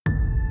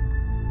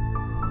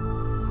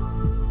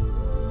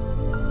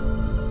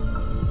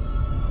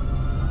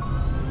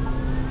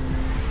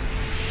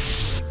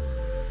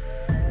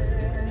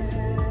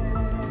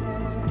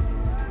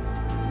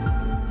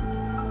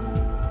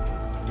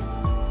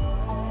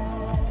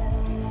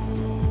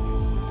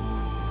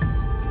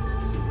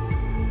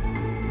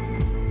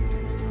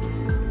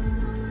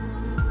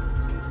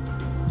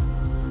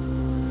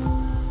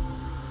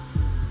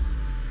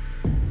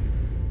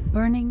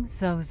Burning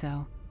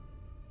Zozo.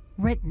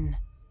 Written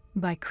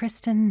by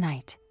Kristen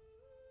Knight.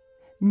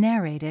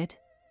 Narrated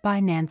by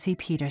Nancy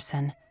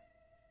Peterson.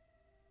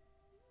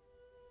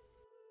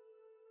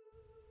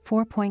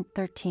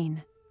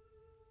 4.13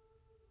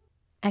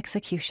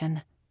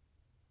 Execution.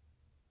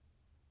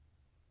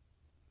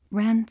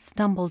 Rand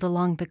stumbled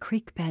along the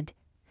creek bed,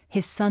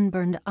 his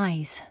sunburned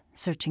eyes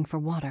searching for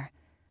water.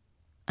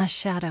 A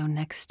shadow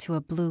next to a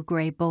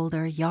blue-gray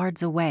boulder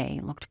yards away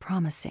looked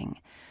promising,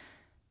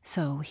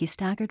 so he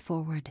staggered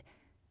forward,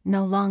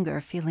 no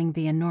longer feeling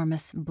the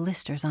enormous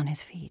blisters on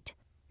his feet.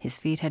 His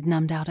feet had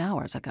numbed out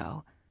hours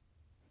ago.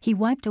 He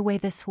wiped away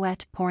the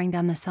sweat pouring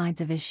down the sides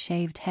of his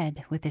shaved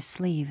head with his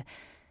sleeve.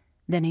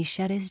 Then he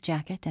shed his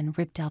jacket and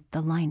ripped out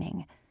the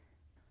lining.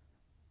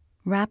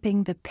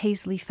 Wrapping the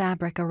paisley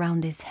fabric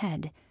around his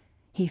head,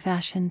 he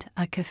fashioned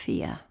a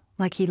keffiyeh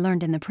like he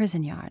learned in the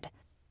prison yard,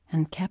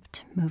 and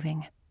kept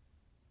moving.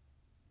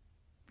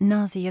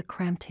 Nausea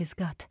cramped his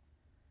gut.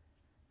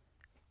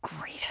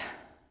 Great.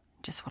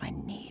 Just what I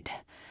need.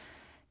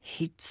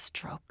 Heat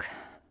stroke.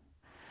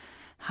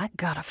 I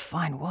gotta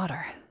find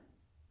water.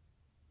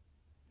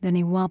 Then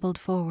he wobbled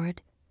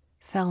forward,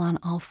 fell on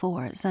all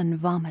fours, and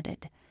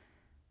vomited.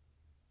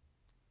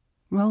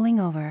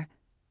 Rolling over,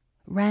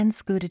 Rand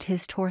scooted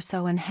his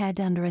torso and head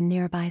under a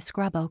nearby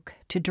scrub oak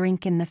to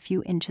drink in the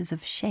few inches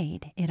of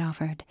shade it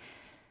offered.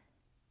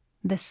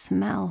 The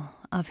smell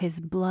of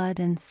his blood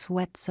and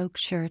sweat-soaked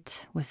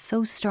shirt was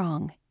so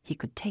strong he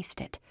could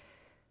taste it.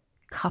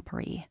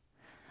 Coppery,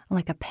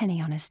 like a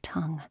penny on his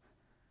tongue.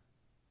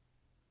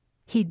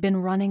 He'd been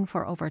running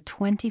for over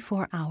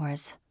 24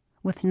 hours,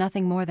 with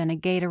nothing more than a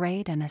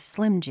Gatorade and a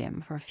Slim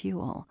Jim for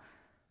fuel.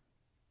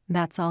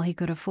 That's all he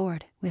could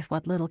afford with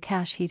what little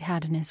cash he'd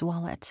had in his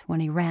wallet when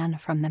he ran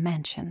from the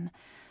mansion.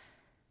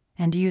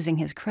 And using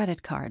his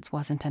credit cards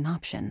wasn't an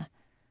option.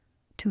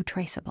 Too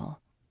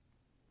traceable.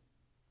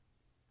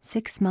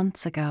 6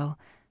 months ago,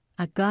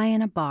 a guy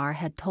in a bar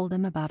had told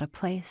him about a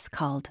place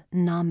called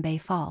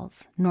Nambe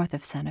Falls, north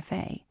of Santa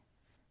Fe.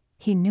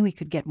 He knew he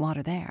could get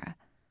water there.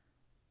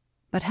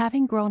 But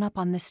having grown up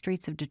on the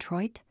streets of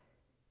Detroit,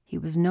 he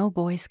was no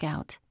Boy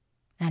Scout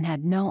and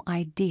had no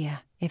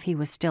idea if he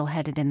was still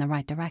headed in the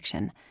right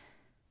direction.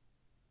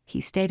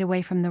 He stayed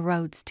away from the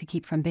roads to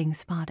keep from being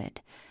spotted,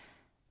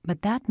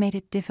 but that made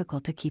it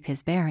difficult to keep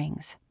his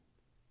bearings.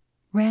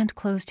 Rand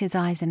closed his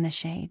eyes in the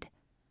shade.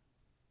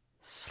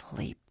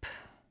 Sleep,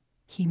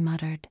 he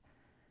muttered.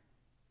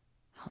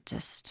 I'll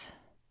just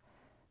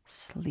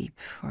sleep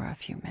for a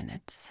few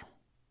minutes.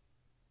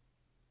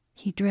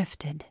 He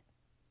drifted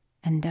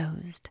and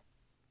dozed.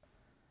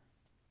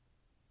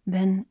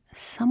 Then,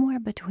 somewhere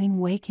between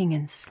waking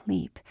and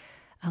sleep,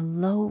 a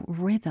low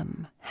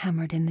rhythm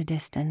hammered in the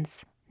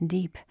distance,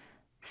 deep,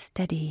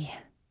 steady,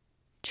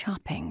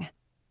 chopping.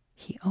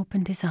 He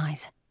opened his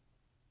eyes.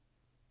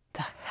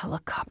 The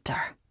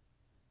helicopter.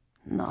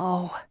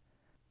 No.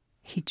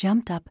 He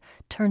jumped up,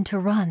 turned to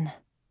run,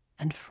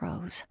 and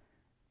froze.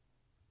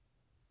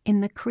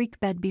 In the creek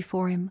bed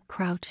before him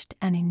crouched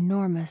an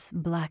enormous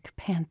black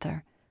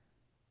panther.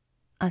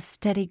 A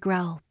steady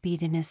growl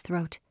beat in his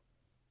throat,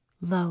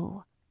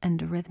 low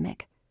and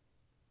rhythmic.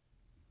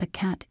 The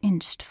cat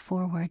inched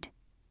forward,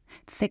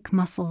 thick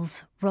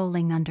muscles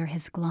rolling under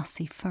his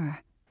glossy fur.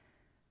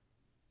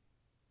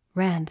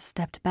 Rand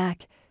stepped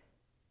back.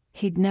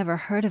 He'd never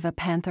heard of a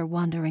panther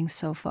wandering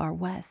so far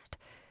west,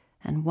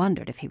 and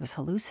wondered if he was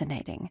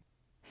hallucinating.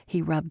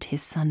 He rubbed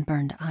his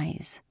sunburned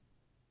eyes.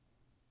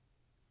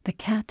 The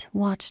cat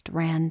watched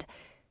Rand,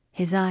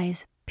 his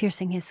eyes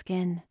piercing his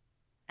skin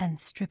and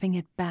stripping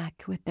it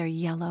back with their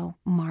yellow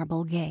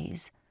marble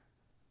gaze.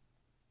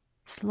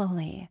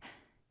 Slowly,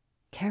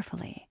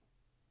 carefully,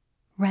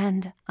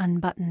 Rand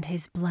unbuttoned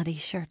his bloody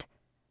shirt,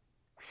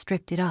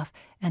 stripped it off,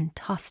 and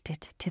tossed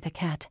it to the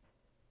cat.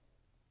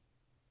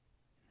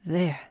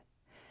 There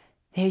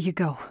you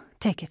go,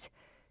 take it,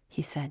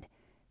 he said,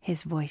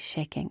 his voice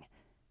shaking.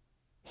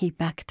 He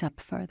backed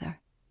up further.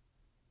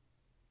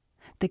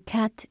 The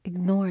cat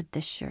ignored the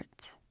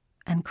shirt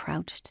and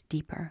crouched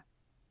deeper.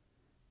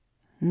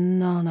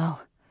 No.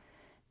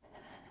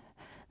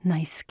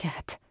 Nice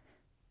cat,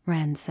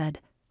 Rand said,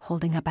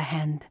 holding up a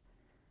hand.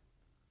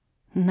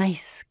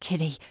 Nice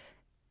kitty.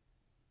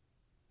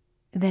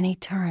 Then he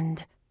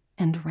turned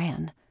and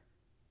ran.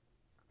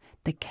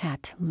 The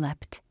cat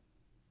leapt.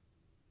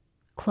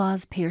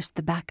 Claws pierced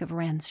the back of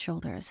Rand's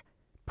shoulders,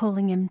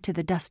 pulling him to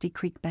the dusty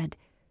creek bed.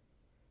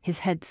 His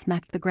head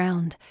smacked the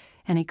ground,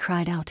 and he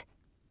cried out.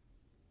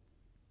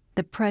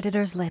 The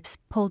predator's lips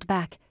pulled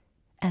back,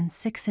 and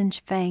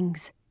 6-inch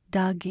fangs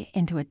dug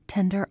into a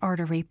tender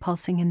artery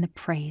pulsing in the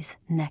prey's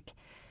neck.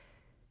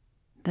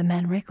 The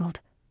man wriggled,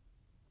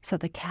 so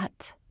the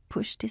cat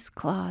pushed his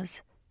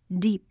claws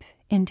deep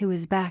into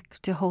his back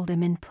to hold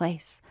him in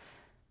place.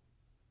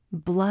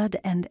 Blood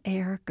and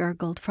air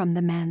gurgled from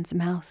the man's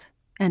mouth,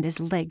 and his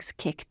legs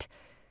kicked.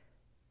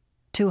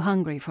 Too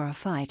hungry for a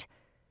fight,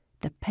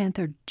 the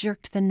panther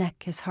jerked the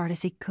neck as hard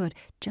as he could,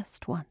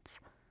 just once.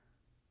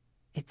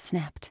 It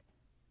snapped,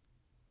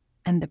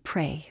 and the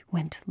prey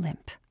went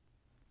limp.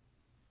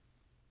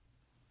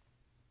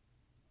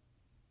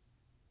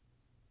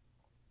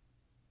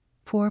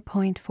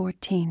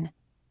 4.14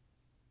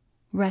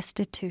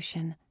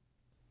 Restitution.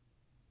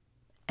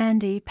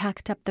 Andy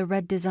packed up the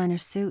red designer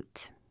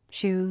suit,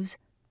 shoes,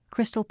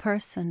 crystal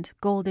purse and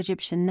gold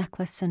Egyptian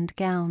necklace and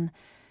gown,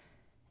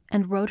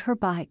 and rode her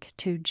bike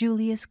to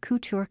Julia's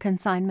Couture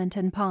Consignment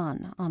and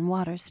Pawn on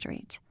Water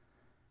Street.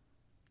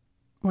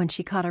 When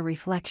she caught a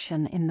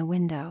reflection in the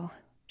window,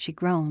 she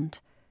groaned,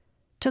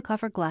 took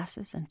off her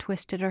glasses, and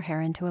twisted her hair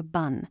into a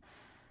bun.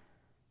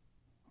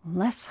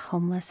 "Less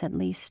homeless, at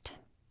least,"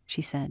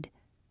 she said.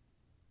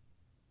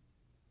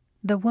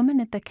 The woman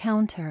at the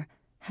counter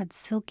had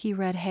silky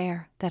red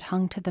hair that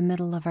hung to the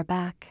middle of her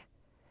back,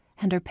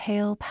 and her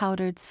pale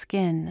powdered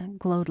skin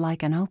glowed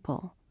like an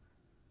opal.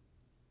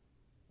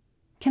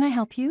 "Can I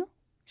help you?"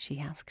 she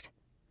asked.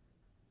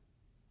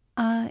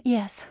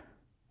 Yes,"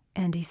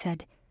 Andy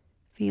said,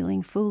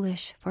 feeling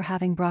foolish for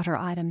having brought her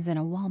items in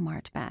a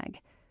Walmart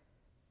bag.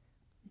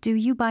 "Do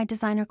you buy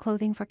designer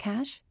clothing for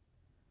cash?"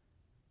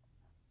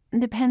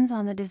 "Depends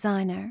on the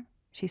designer,"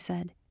 she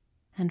said,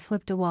 and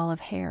flipped a wall of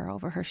hair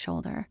over her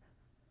shoulder.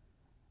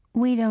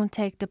 "We don't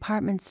take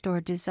department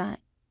store design—"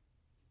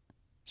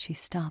 She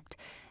stopped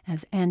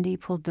as Andy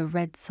pulled the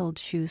red-soled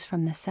shoes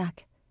from the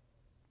sack.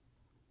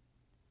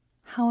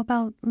 "How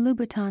about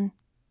Louboutin?"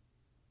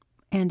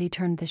 Andy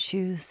turned the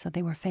shoes so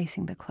they were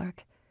facing the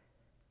clerk.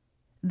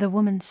 The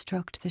woman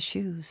stroked the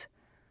shoes.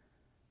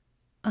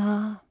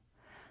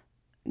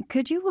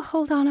 Could you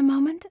hold on a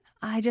moment?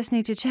 I just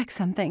need to check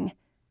something."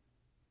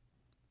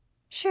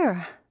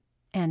 "Sure,"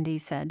 Andy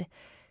said,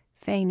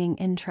 feigning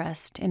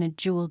interest in a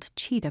jeweled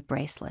cheetah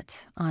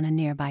bracelet on a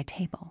nearby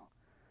table.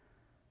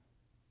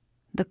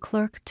 The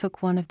clerk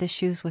took one of the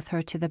shoes with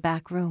her to the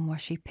back room where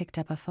she picked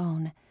up a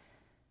phone.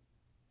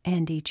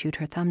 Andy chewed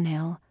her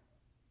thumbnail,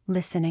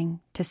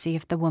 listening to see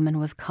if the woman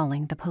was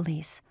calling the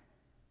police.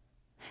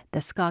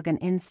 The Scoggin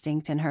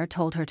instinct in her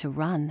told her to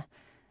run,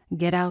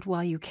 get out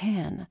while you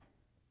can.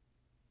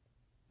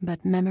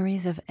 But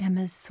memories of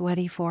Emma's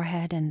sweaty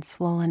forehead and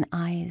swollen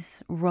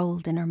eyes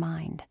rolled in her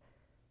mind,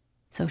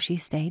 so she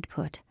stayed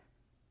put.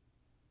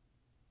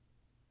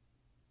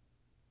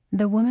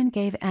 The woman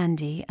gave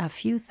Andy a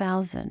few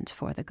thousand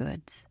for the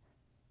goods.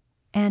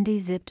 Andy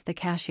zipped the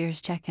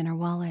cashier's check in her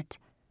wallet,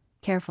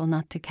 careful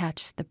not to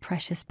catch the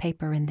precious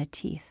paper in the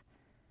teeth.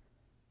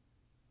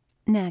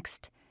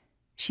 Next,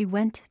 she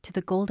went to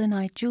the Golden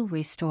Eye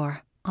Jewelry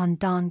Store on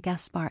Don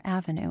Gaspar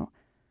Avenue.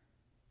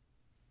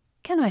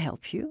 "Can I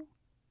help you?"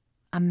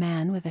 a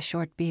man with a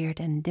short beard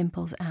and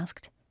dimples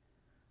asked.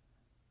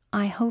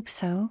 "I hope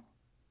so.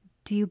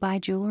 Do you buy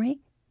jewelry?"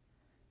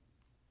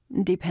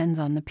 "Depends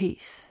on the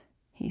piece,"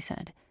 he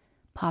said,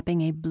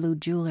 popping a blue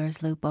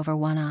jeweler's loop over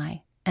one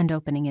eye and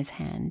opening his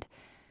hand.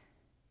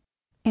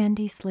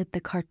 Andy slid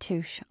the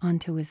cartouche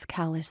onto his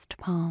calloused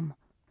palm.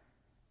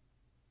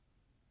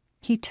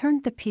 He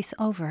turned the piece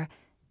over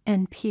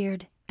and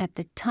peered at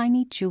the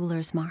tiny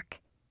jeweler's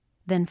mark,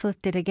 then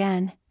flipped it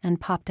again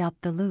and popped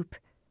out the loop.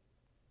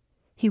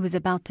 He was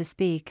about to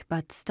speak,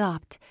 but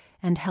stopped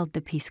and held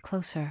the piece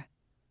closer.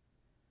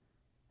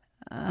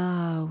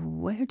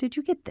 Where did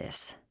you get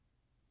this?"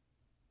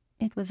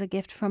 "It was a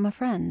gift from a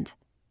friend."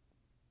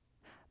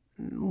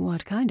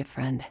 "What kind of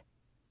friend?"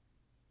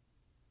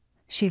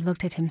 She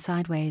looked at him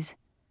sideways.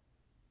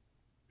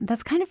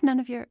 "That's kind of none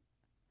of your—"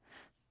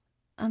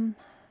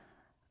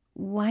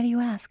 Why do you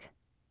ask?"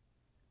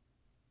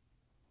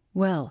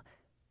 "Well,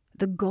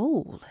 the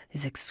gold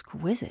is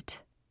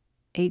exquisite.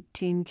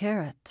 18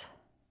 karat.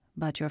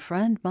 But your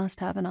friend must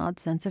have an odd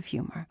sense of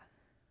humor."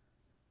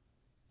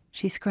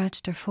 She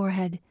scratched her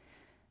forehead.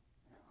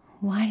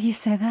 "Why do you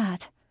say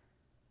that?"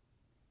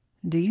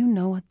 "Do you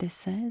know what this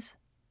says?"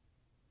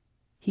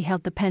 He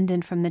held the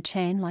pendant from the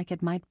chain like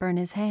it might burn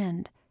his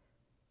hand.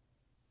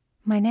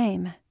 "My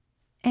name,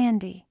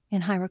 Andy,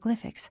 in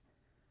hieroglyphics."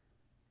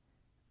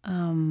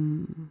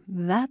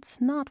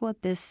 That's not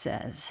what this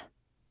says."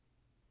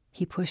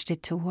 He pushed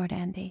it toward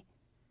Andy.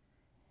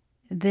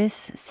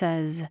 "This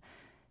says,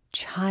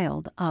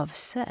 Child of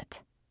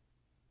Set."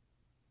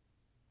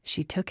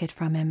 She took it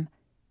from him.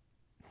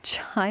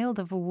 "Child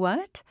of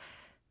what?"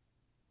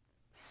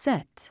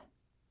 "Set.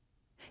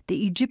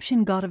 The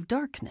Egyptian god of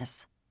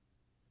darkness."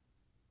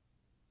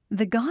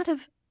 "The god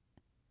of—"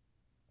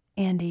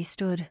 Andy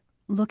stood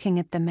looking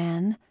at the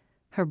man,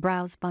 her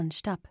brows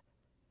bunched up.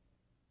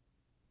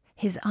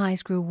 His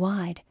eyes grew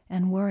wide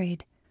and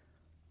worried.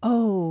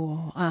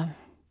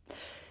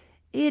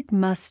 It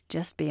must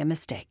just be a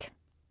mistake.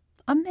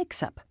 A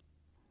mix-up.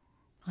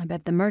 I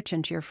bet the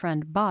merchant your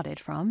friend bought it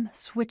from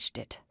switched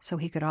it so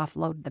he could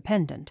offload the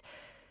pendant.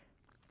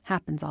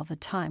 Happens all the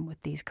time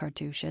with these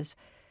cartouches.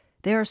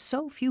 There are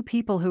so few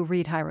people who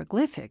read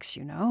hieroglyphics,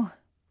 you know,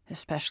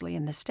 especially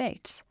in the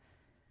States."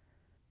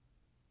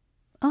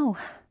 "Oh."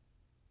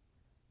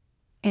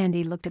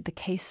 Andy looked at the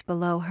case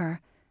below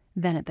her,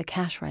 then at the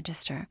cash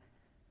register.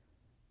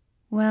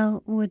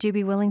 "Well, would you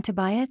be willing to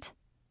buy it?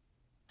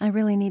 I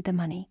really need the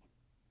money."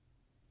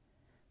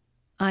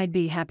 "I'd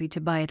be happy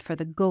to buy it for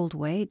the gold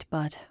weight,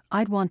 but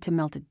I'd want to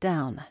melt it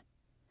down.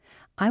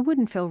 I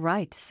wouldn't feel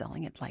right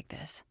selling it like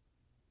this."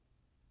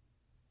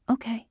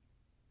 "Okay.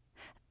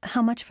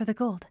 How much for the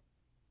gold?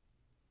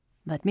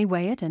 Let me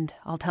weigh it and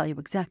I'll tell you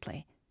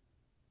exactly.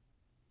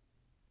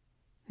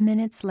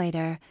 Minutes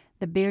later,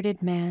 the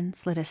bearded man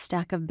slid a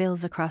stack of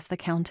bills across the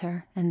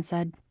counter and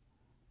said,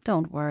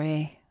 Don't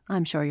worry,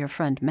 I'm sure your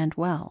friend meant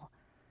well.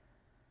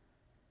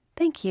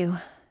 Thank you.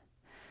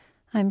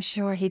 I'm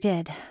sure he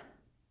did.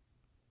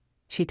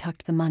 She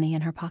tucked the money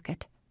in her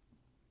pocket.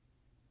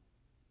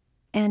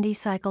 Andy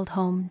cycled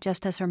home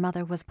just as her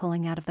mother was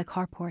pulling out of the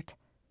carport.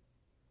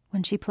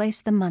 When she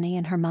placed the money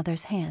in her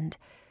mother's hand,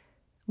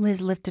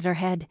 Liz lifted her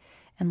head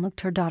and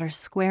looked her daughter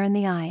square in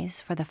the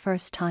eyes for the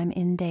first time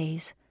in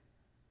days.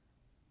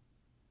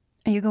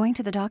 Are you going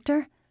to the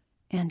doctor?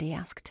 Andy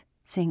asked,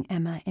 seeing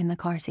Emma in the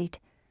car seat.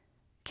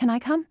 Can I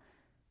come?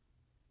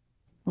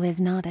 Liz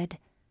nodded.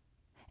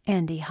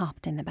 Andy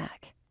hopped in the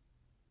back.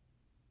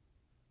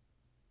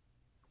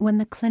 When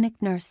the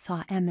clinic nurse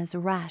saw Emma's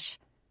rash,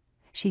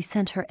 she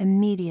sent her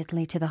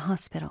immediately to the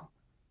hospital.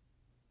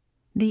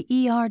 The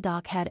ER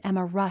doc had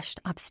Emma rushed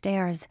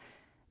upstairs,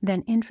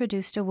 then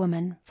introduced a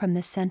woman from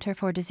the Center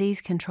for Disease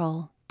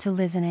Control to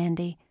Liz and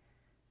Andy.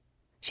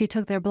 She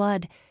took their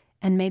blood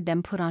and made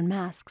them put on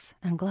masks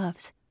and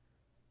gloves.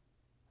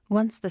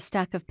 Once the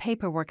stack of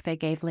paperwork they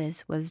gave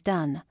Liz was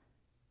done,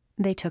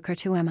 they took her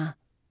to Emma.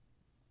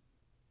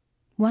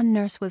 One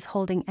nurse was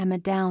holding Emma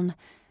down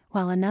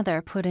while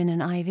another put in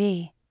an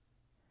IV.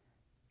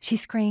 She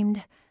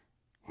screamed,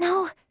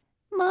 "No,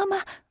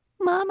 Mama,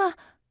 Mama!"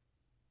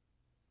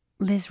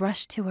 Liz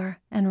rushed to her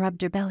and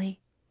rubbed her belly.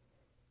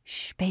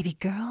 "Shh, baby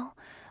girl,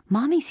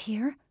 Mommy's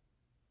here."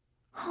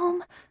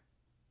 "Home."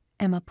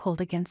 Emma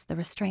pulled against the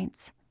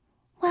restraints.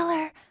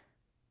 "Willer."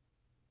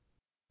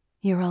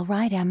 "You're all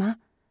right, Emma.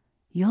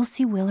 You'll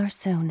see Willer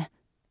soon."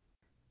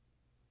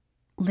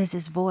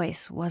 Liz's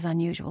voice was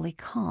unusually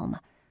calm.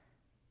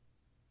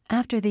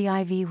 After the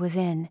IV was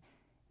in,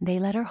 they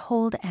let her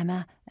hold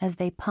Emma as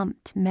they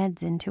pumped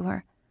meds into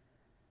her.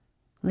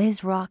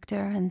 Liz rocked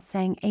her and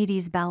sang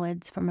 80s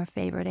ballads from her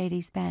favorite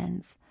 80s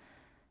bands,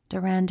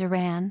 Duran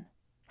Duran,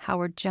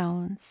 Howard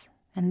Jones,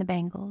 and the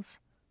Bangles.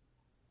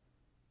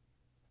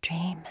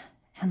 "Dream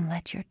and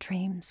let your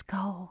dreams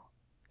go,"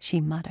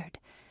 she muttered.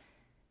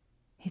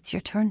 "It's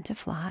your turn to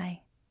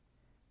fly.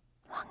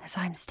 Long as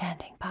I'm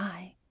standing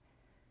by,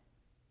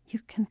 you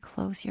can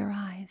close your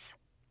eyes."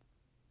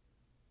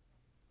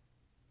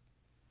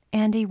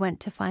 Andy went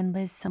to find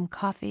Liz some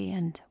coffee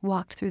and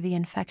walked through the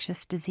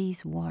infectious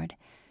disease ward.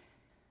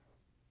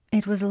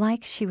 It was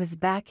like she was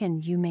back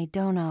in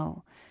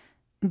Umedono,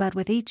 but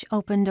with each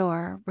open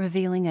door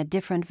revealing a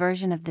different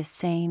version of the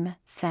same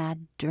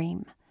sad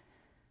dream.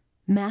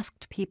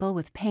 Masked people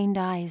with pained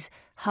eyes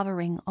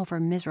hovering over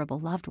miserable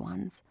loved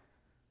ones,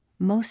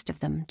 most of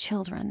them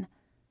children.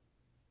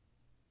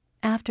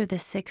 After the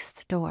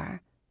 6th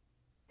door,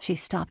 she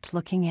stopped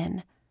looking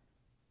in.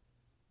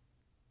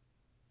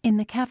 In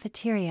the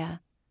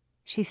cafeteria,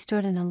 she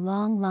stood in a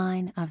long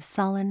line of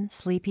sullen,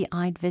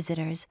 sleepy-eyed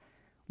visitors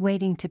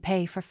waiting to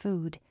pay for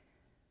food.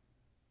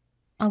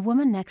 A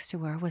woman next to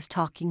her was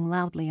talking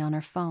loudly on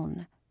her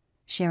phone,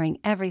 sharing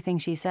everything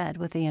she said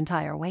with the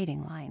entire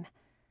waiting line.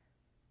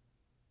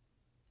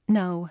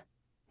 "No,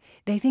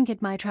 they think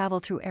it might travel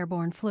through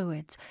airborne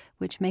fluids,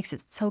 which makes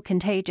it so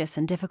contagious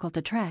and difficult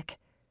to track.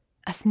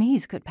 A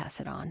sneeze could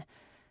pass it on.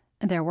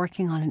 They're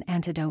working on an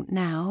antidote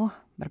now,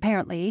 but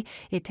apparently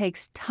it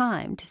takes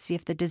time to see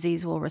if the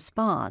disease will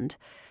respond.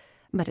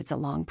 But it's a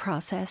long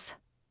process.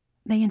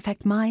 They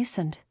infect mice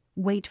and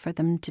wait for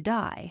them to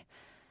die.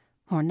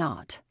 Or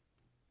not."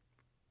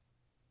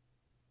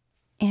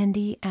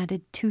 Andy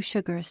added 2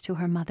 sugars to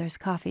her mother's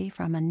coffee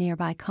from a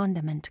nearby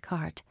condiment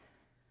cart.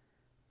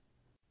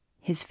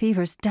 "His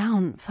fever's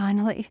down,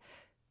 finally."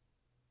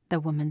 The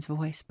woman's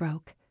voice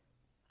broke.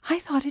 "I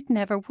thought it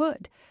never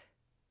would."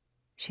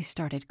 She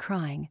started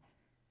crying.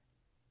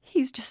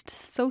 "He's just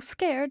so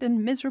scared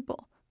and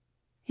miserable.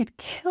 It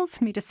kills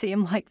me to see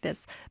him like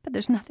this, but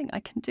there's nothing I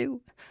can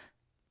do.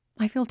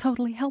 I feel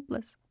totally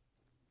helpless."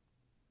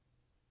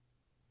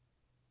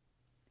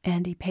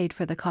 Andy paid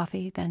for the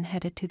coffee, then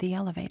headed to the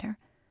elevator.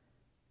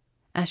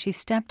 As she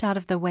stepped out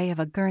of the way of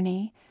a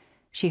gurney,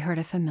 she heard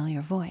a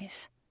familiar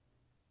voice.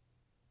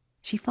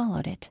 She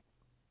followed it.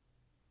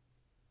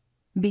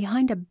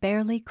 Behind a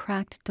barely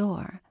cracked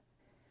door,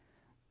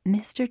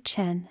 Mr.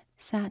 Chen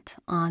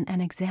sat on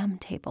an exam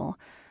table,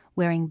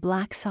 wearing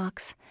black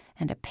socks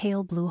and a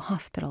pale blue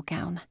hospital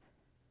gown.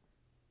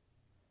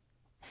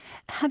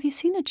 "Have you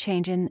seen a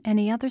change in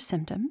any other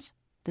symptoms?"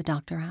 the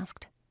doctor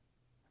asked.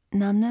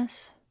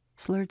 "Numbness,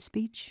 slurred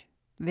speech,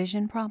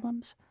 vision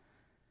problems?"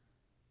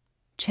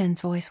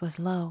 Chen's voice was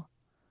low.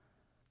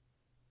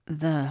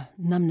 "The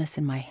numbness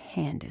in my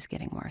hand is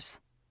getting worse."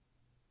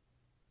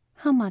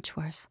 "How much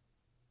worse?"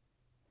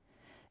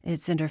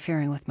 "It's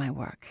interfering with my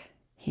work,"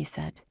 he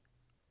said.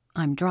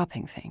 "I'm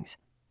dropping things."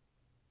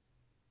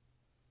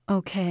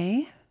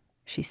 "Okay,"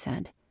 she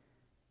said.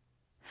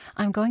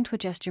 "I'm going to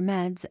adjust your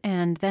meds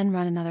and then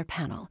run another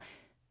panel."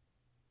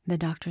 The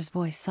doctor's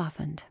voice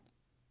softened.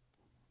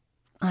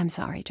 "I'm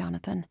sorry,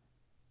 Jonathan.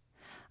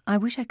 I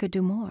wish I could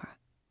do more."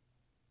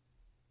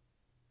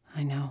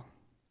 "I know.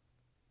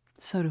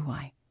 So do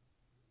I.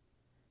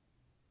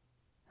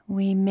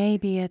 We may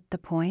be at the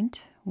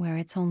point where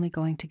it's only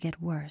going to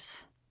get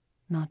worse,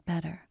 not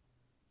better.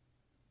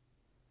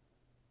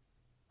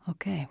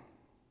 Okay.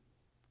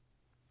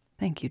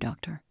 Thank you,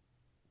 Doctor.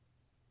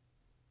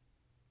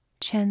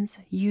 Chen's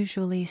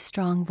usually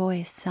strong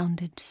voice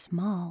sounded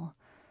small,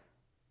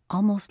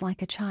 almost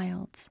like a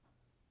child's.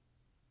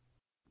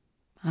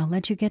 I'll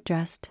let you get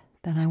dressed,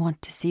 then I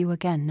want to see you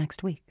again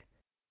next week.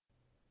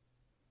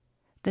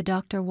 The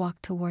doctor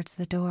walked towards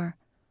the door,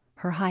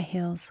 her high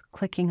heels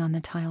clicking on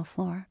the tile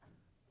floor.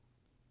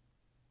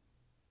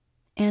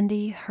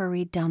 Andy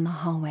hurried down the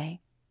hallway,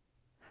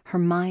 her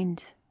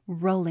mind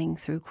rolling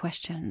through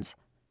questions.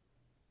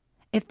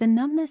 If the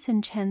numbness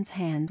in Chen's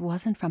hand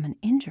wasn't from an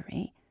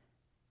injury,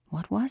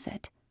 what was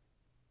it?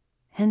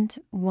 And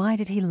why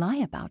did he lie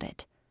about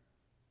it?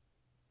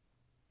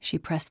 She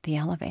pressed the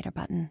elevator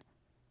button.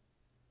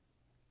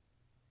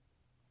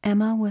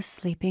 Emma was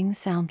sleeping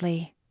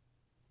soundly,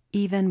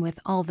 even with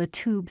all the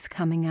tubes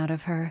coming out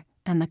of her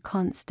and the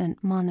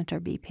constant monitor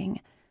beeping.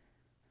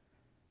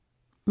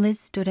 Liz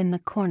stood in the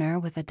corner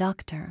with a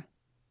doctor.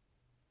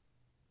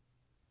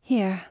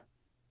 Here.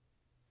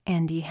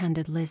 Andy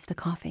handed Liz the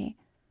coffee.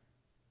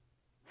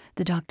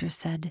 The doctor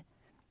said,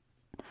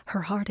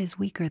 "Her heart is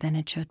weaker than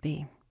it should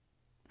be.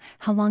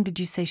 How long did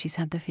you say she's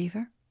had the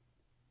fever?"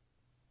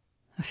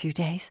 A few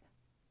days,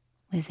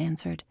 Liz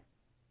answered.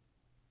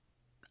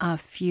 A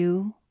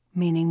few,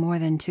 meaning more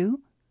than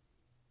 2?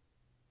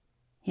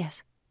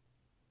 Yes.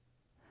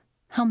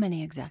 How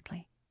many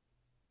exactly?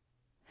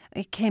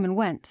 It came and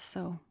went,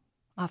 so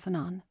off and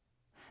on.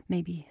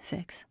 Maybe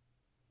 6.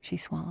 She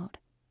swallowed.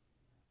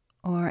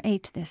 Or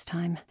 8 this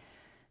time.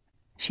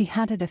 She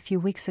had it a few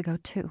weeks ago,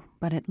 too,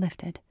 but it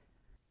lifted.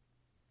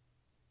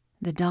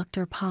 The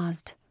doctor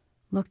paused,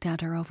 looked at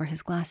her over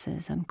his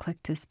glasses, and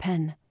clicked his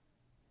pen.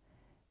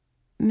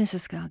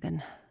 Mrs.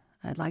 Scoggin,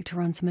 I'd like to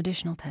run some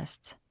additional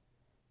tests.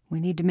 We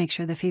need to make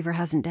sure the fever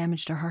hasn't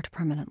damaged her heart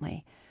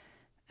permanently.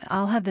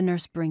 I'll have the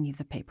nurse bring you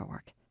the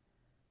paperwork.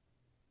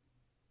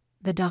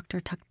 The doctor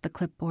tucked the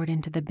clipboard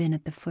into the bin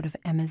at the foot of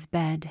Emma's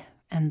bed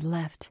and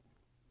left.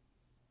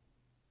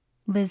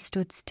 Liz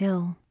stood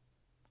still,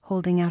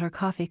 holding out her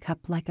coffee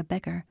cup like a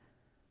beggar.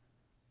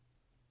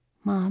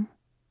 "Mom,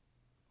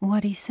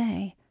 what'd he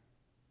say?"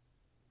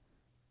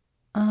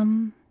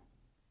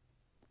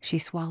 She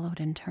swallowed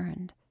and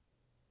turned.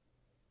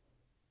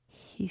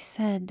 "He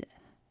said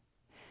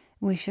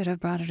we should have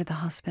brought her to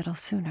the hospital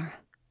sooner.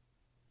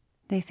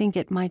 They think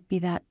it might be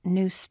that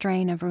new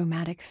strain of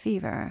rheumatic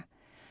fever.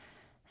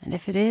 And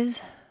if it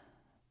is,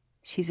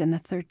 she's in the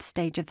 3rd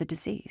stage of the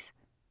disease."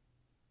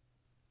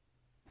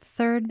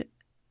 3rd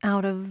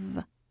out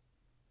of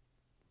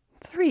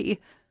 3.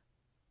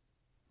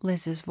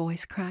 Liz's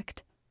voice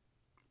cracked.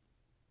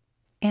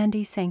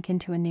 Andy sank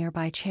into a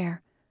nearby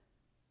chair.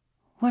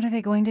 What are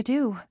they going to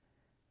do?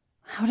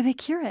 How do they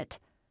cure it?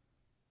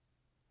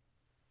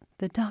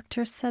 The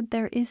doctor said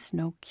there is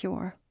no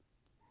cure.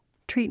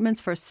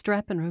 Treatments for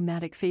strep and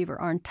rheumatic fever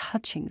aren't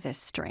touching this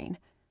strain.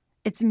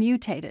 It's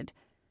mutated.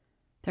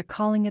 They're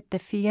calling it the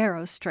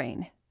Fierro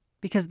strain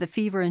because the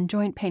fever and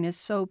joint pain is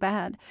so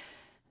bad.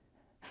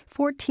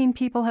 14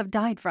 people have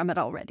died from it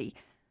already.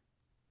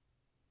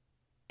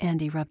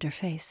 Andy rubbed her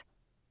face.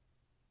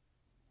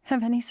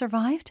 Have any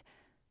survived?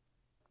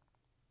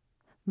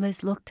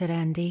 Liz looked at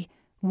Andy,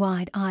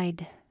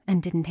 wide-eyed,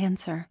 and didn't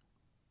answer.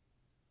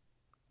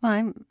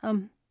 I'm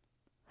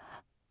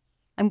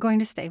going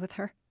to stay with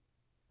her.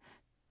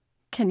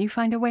 Can you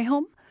find a way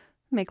home?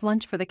 Make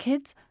lunch for the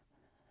kids?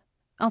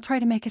 I'll try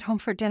to make it home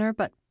for dinner,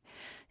 but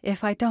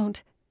if I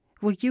don't,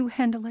 will you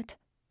handle it?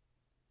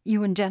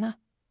 You and Jenna?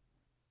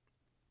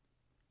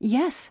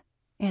 "Yes,"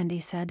 Andy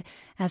said,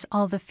 as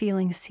all the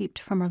feeling seeped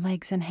from her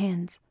legs and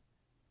hands.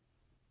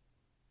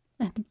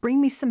 "And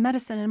bring me some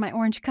medicine in my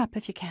orange cup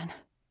if you can,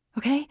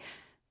 okay?"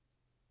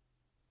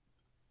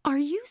 "Are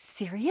you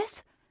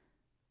serious?"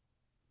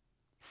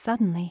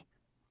 Suddenly,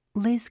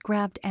 Liz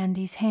grabbed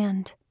Andy's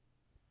hand,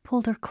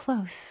 pulled her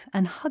close,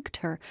 and hugged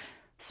her,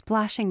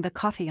 splashing the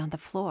coffee on the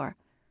floor.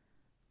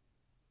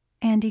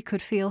 Andy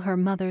could feel her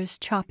mother's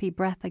choppy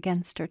breath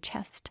against her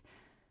chest.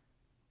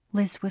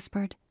 Liz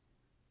whispered,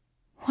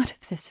 "What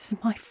if this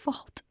is my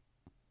fault?"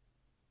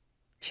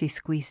 She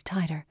squeezed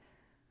tighter.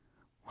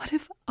 "What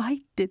if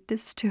I did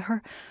this to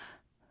her?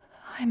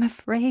 I'm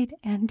afraid,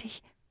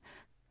 Andy.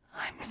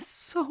 I'm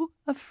so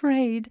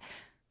afraid."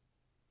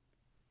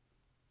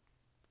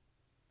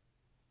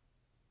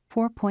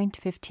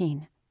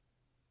 4.15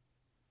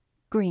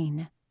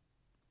 Green.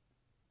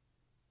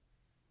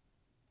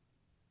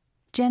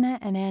 Jenna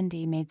and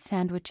Andy made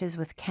sandwiches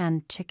with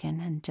canned chicken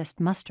and just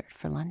mustard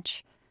for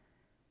lunch.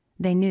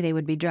 They knew they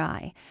would be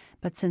dry,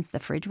 but since the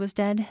fridge was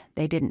dead,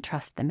 they didn't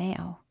trust the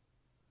mayo.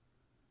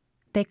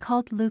 They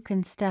called Luke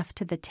and Steph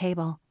to the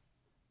table.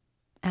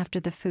 After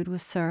the food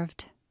was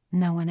served,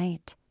 no one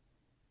ate.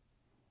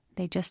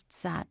 They just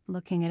sat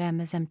looking at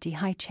Emma's empty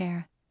high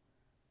chair.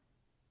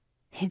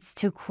 "It's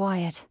too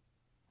quiet,"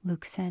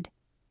 Luke said.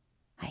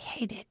 "I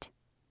hate it."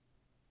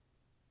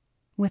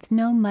 With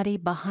no muddy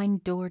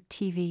behind-door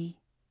TV,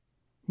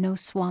 No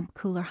swamp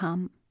cooler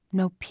hum,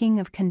 no ping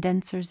of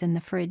condensers in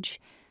the fridge,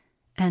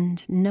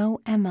 and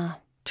no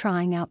Emma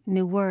trying out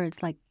new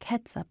words like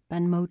ketchup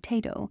and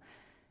motato.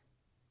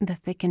 The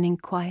thickening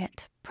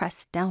quiet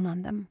pressed down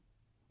on them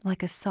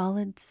like a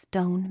solid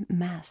stone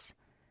mass.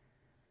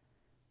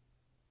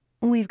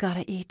 "We've got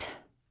to eat,"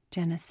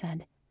 Jenna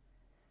said.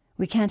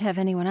 "We can't have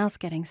anyone else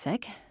getting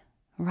sick,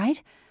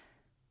 right?"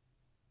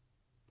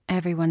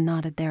 Everyone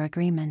nodded their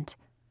agreement.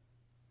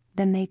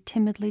 Then they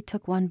timidly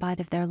took one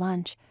bite of their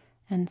lunch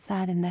and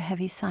sat in the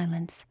heavy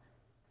silence,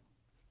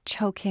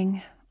 choking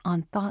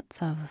on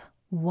thoughts of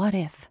what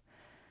if.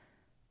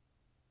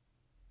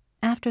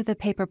 After the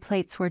paper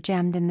plates were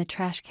jammed in the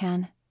trash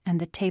can and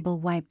the table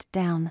wiped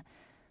down,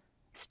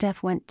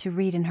 Steph went to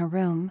read in her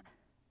room,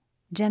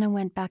 Jenna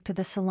went back to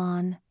the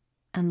salon,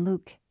 and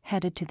Luke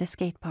headed to the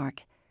skate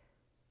park.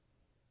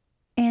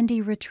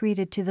 Andy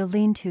retreated to the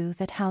lean-to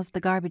that housed the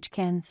garbage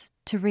cans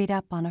to read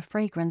up on a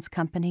fragrance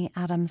company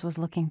Adams was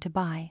looking to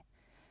buy.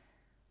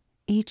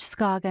 Each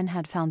Scoggin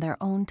had found their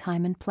own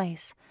time and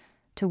place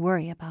to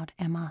worry about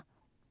Emma.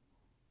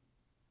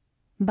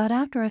 But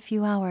after a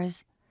few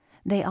hours,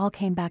 they all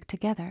came back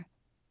together,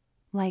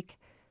 like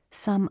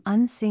some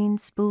unseen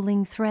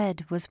spooling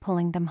thread was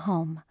pulling them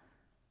home.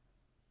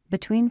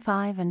 Between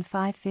 5 and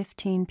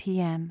 5:15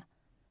 p.m.,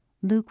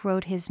 Luke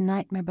rode his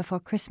Nightmare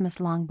Before Christmas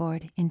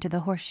longboard into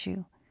the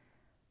horseshoe.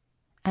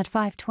 At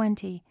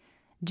 5:20,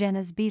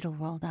 Jenna's Beetle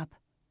rolled up.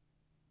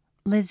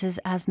 Liz's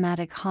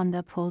asthmatic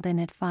Honda pulled in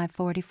at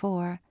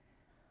 5:44.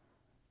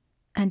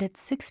 And at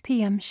 6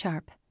 p.m.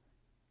 sharp,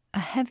 a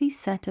heavy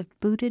set of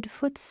booted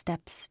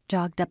footsteps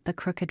jogged up the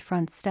crooked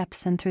front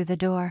steps and through the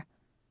door.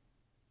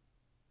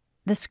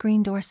 The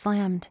screen door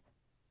slammed,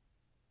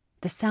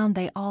 the sound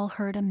they all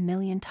heard a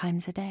million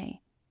times a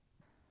day.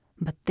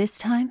 But this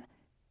time,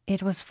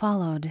 it was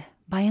followed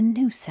by a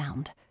new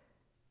sound.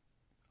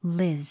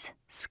 Liz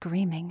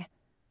screaming.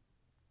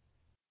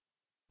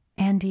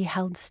 Andy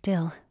held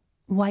still,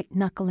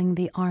 white-knuckling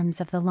the arms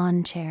of the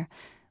lawn chair,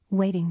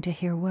 waiting to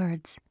hear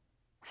words.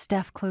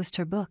 Steph closed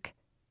her book.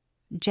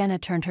 Jenna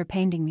turned her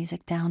painting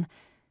music down,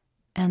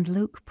 and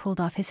Luke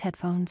pulled off his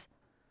headphones.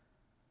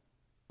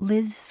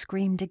 Liz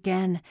screamed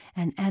again,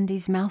 and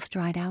Andy's mouth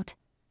dried out.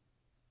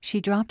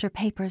 She dropped her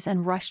papers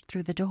and rushed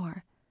through the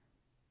door.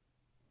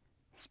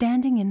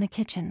 Standing in the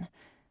kitchen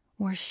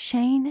were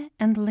Shane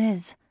and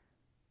Liz,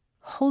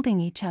 holding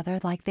each other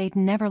like they'd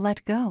never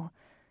let go.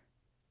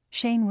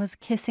 Shane was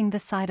kissing the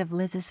side of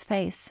Liz's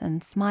face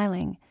and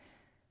smiling.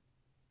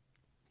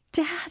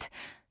 "Dad!"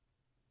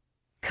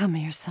 "Come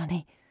here,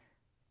 Sonny."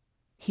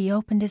 He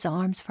opened his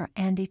arms for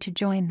Andy to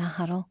join the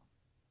huddle.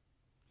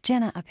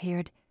 Jenna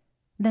appeared,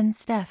 then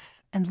Steph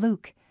and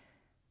Luke.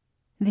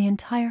 The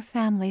entire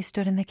family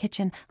stood in the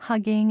kitchen,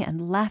 hugging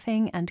and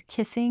laughing and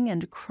kissing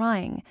and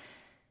crying.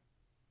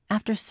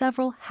 After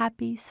several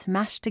happy,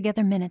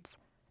 smashed-together minutes,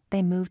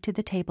 they moved to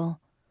the table.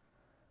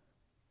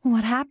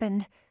 "What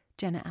happened?"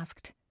 Jenna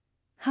asked.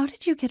 "How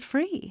did you get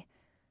free?"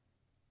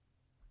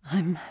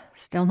 "I'm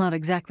still not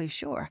exactly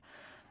sure.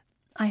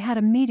 I had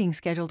a meeting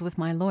scheduled with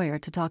my lawyer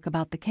to talk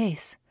about the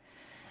case.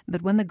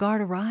 But when the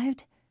guard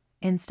arrived,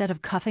 instead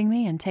of cuffing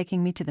me and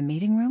taking me to the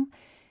meeting room,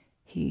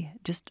 he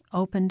just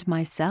opened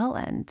my cell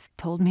and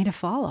told me to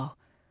follow.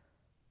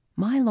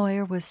 My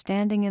lawyer was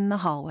standing in the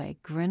hallway,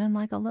 grinning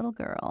like a little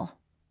girl."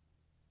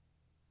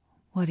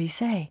 "What'd he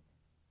say?"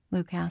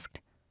 Luke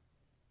asked.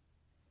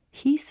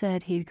 "He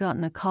said he'd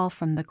gotten a call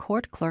from the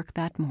court clerk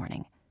that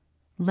morning,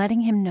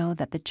 letting him know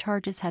that the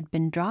charges had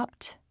been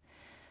dropped,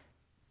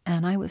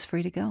 and I was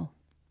free to go."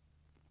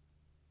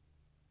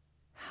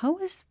 "How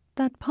is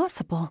that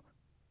possible?"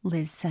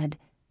 Liz said,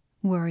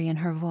 worry in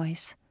her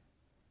voice.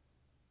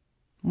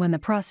 "When the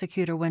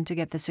prosecutor went to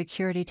get the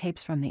security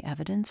tapes from the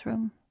evidence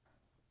room,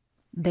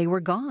 they were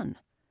gone.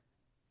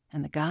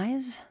 And the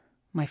guys,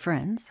 my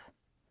friends,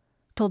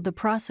 told the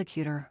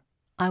prosecutor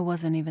I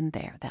wasn't even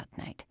there that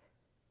night.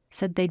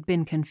 Said they'd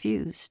been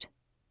confused.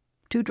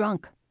 Too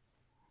drunk.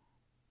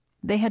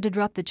 They had to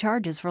drop the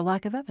charges for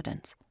lack of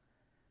evidence."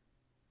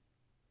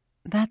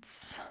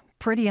 "That's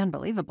pretty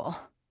unbelievable,"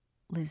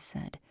 Liz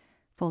said,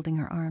 folding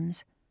her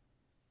arms.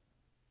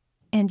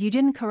 "And you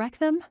didn't correct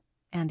them?"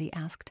 Andy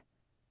asked.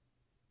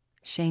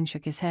 Shane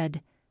shook his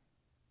head.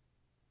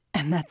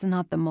 "And that's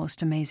not the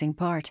most amazing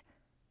part."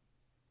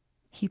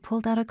 He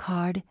pulled out a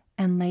card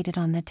and laid it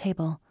on the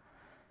table.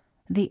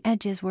 The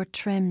edges were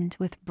trimmed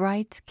with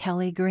bright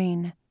Kelly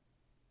green.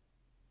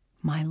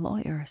 "My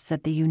lawyer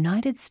said the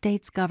United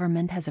States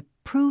government has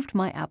approved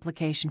my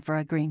application for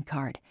a green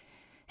card,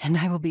 and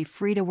I will be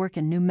free to work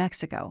in New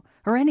Mexico,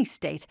 or any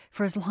state,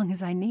 for as long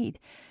as I need.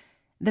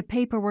 The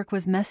paperwork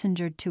was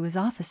messengered to his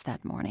office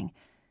that morning."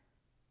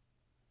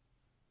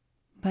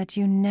 "But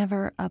you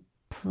never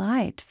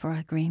applied for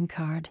a green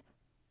card,"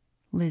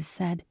 Liz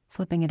said,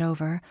 flipping it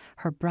over,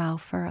 her brow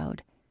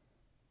furrowed.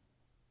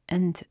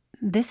 "And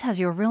this has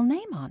your real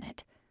name on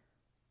it."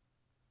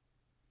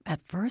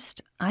 "At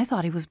first, I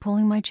thought he was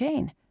pulling my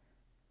chain.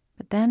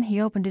 But then he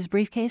opened his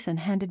briefcase and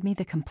handed me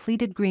the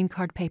completed green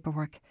card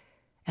paperwork,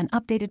 an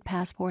updated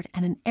passport,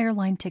 and an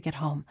airline ticket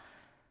home.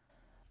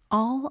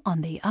 all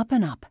on the up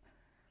and up.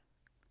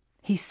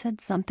 He said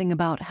something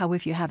about how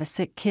if you have a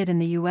sick kid in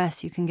the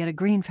U.S., you can get a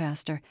green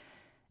faster.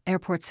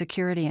 Airport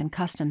security and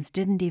customs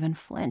didn't even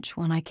flinch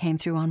when I came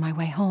through on my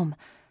way home.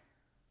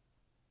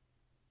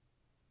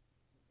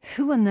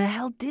 "Who in the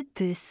hell did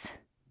this?"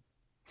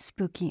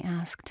 Spooky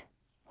asked,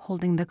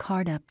 holding the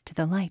card up to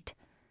the light.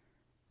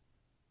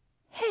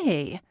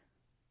 "Hey!"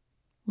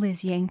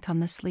 Liz yanked on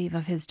the sleeve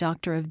of his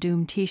Doctor of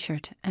Doom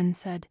t-shirt and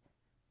said,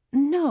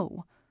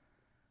 "No."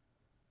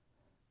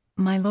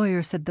 My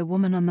lawyer said the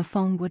woman on the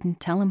phone wouldn't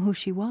tell him who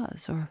she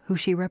was or who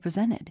she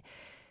represented,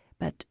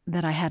 but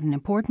that I had an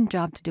important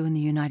job to do in the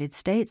United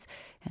States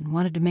and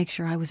wanted to make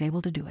sure I was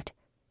able to do it.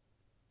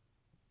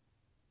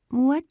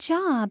 "What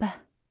job?"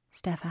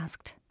 Steph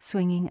asked,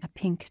 swinging a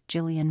pink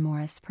Gillian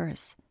Morris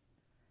purse.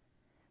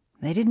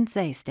 They didn't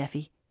say,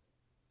 Steffi.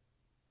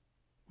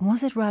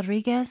 "Was it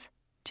Rodriguez?"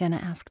 Jenna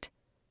asked.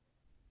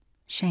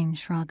 Shane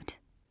shrugged.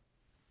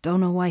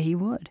 Don't know why he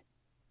would.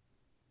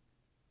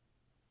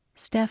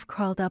 Steph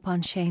crawled up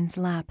on Shane's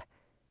lap,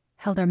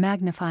 held her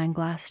magnifying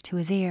glass to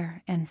his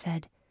ear, and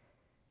said,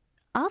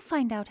 "I'll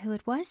find out who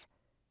it was."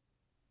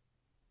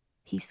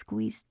 He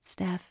squeezed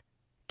Steph,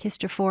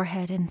 kissed her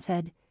forehead, and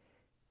said,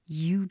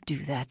 "You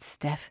do that,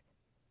 Steph."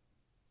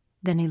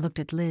 Then he looked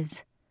at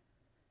Liz.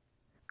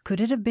 Could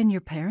it have been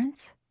your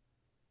parents?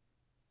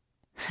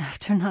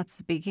 After not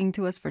speaking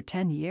to us for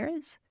 10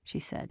 years, she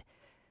said.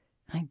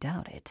 I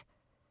doubt it.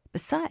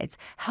 Besides,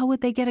 how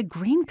would they get a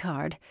green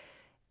card?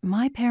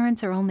 My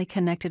parents are only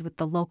connected with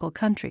the local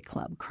country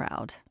club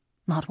crowd,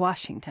 not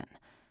Washington.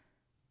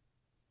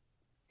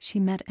 She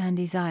met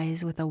Andy's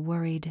eyes with a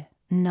worried,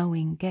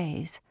 knowing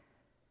gaze.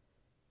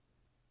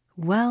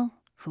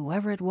 Well,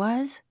 whoever it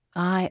was,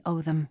 I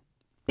owe them.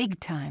 Big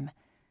time.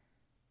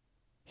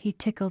 He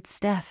tickled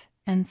Steph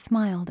and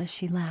smiled as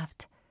she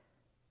laughed.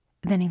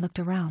 Then he looked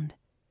around.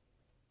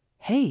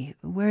 Hey,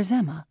 where's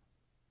Emma?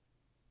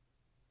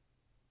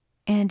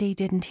 Andy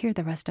didn't hear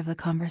the rest of the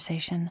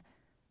conversation.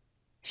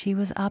 She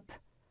was up,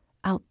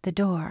 out the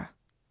door,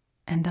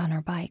 and on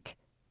her bike.